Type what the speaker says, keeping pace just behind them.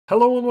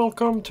Hello and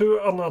welcome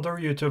to another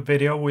YouTube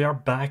video. We are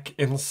back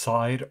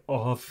inside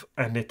of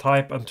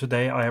Anytype, and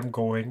today I am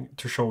going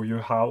to show you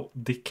how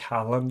the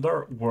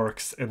calendar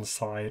works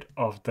inside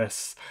of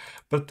this.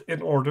 But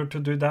in order to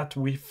do that,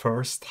 we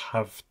first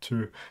have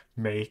to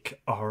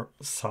make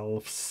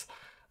ourselves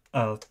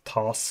a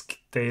task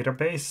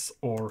database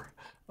or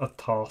a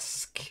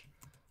task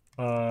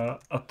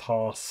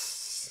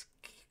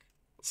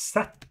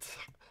set.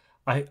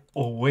 I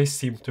always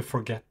seem to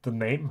forget the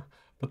name.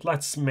 But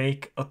let's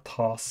make a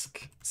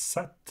task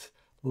set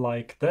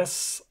like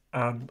this,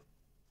 and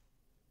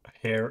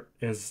here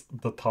is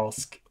the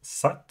task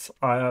set.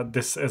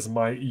 This is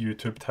my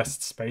YouTube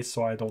test space,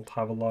 so I don't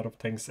have a lot of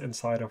things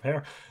inside of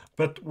here.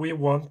 But we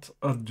want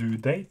a due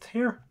date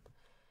here,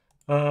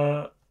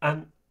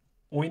 and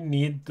we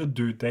need the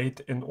due date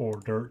in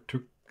order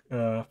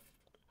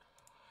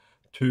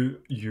to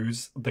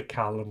use the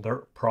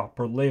calendar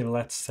properly.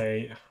 Let's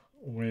say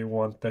we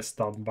want this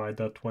done by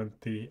the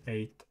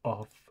 28th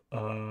of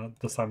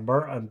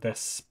December and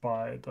this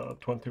by the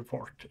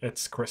 24th.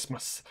 It's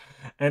Christmas.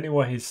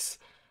 Anyways,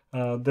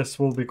 this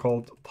will be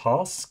called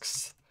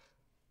tasks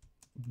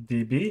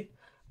db,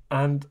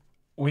 and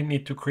we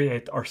need to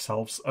create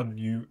ourselves a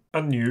new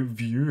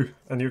view,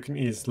 and you can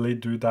easily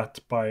do that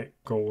by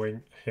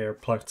going here,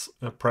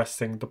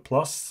 pressing the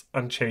plus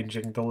and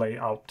changing the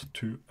layout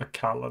to a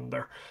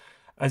calendar.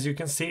 As you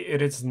can see,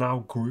 it is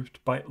now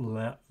grouped by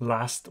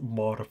last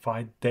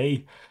modified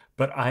day,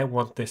 but I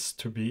want this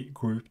to be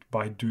grouped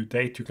by due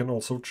date. You can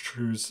also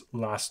choose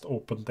last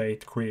open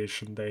date,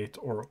 creation date,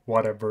 or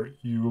whatever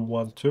you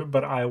want to,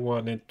 but I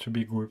want it to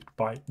be grouped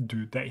by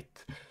due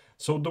date.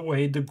 So the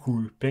way the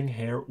grouping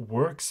here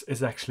works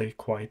is actually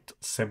quite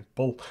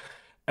simple.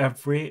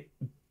 Every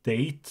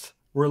date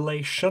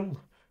relation,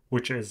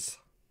 which is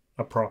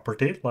a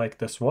property like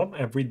this one,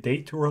 every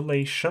date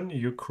relation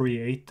you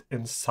create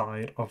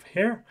inside of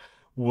here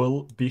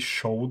will be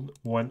shown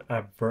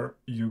whenever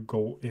you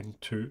go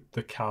into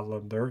the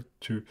calendar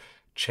to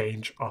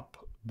change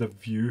up the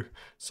view.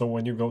 So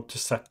when you go to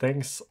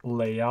settings,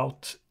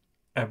 layout,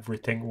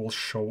 everything will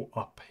show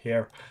up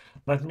here.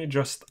 Let me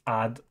just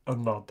add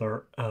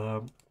another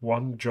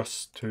one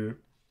just to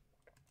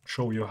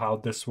show you how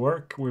this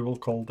works. We will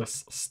call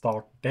this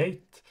start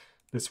date.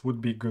 This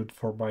would be good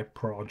for my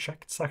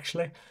projects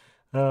actually.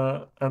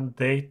 And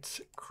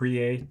date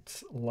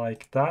create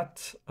like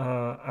that,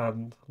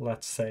 and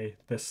let's say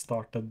this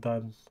started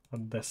then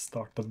and this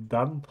started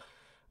then.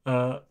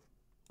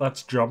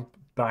 Let's jump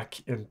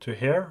back into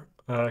here,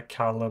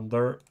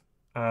 calendar,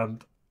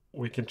 and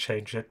we can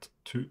change it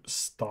to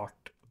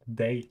start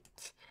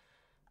date.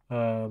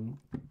 When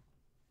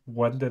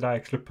did I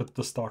actually put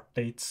the start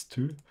dates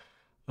to?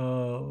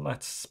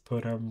 Let's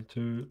put them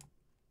to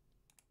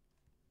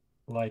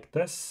like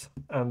this,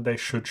 and they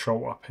should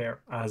show up here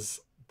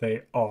as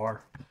they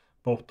are.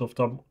 Both of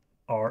them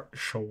are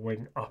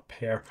showing up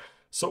here.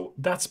 So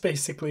that's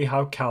basically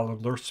how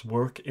calendars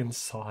work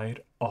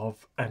inside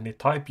of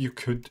Anytype. You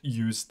could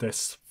use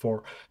this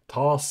for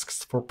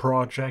tasks, for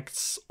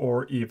projects,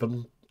 or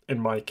even in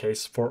my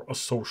case for a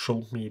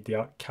social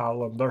media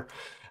calendar.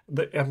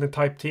 The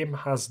Anytype team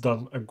has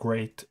done a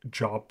great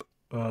job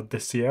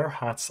this year.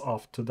 Hats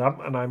off to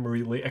them, and I'm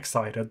really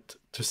excited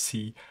to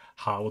see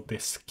how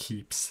this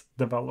keeps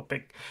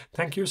developing.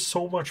 Thank you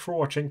so much for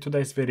watching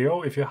today's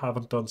video. If you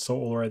haven't done so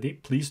already,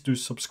 please do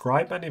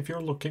subscribe, and if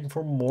you're looking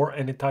for more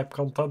Anytype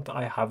content,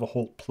 I have a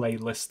whole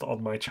playlist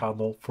on my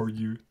channel for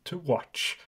you to watch.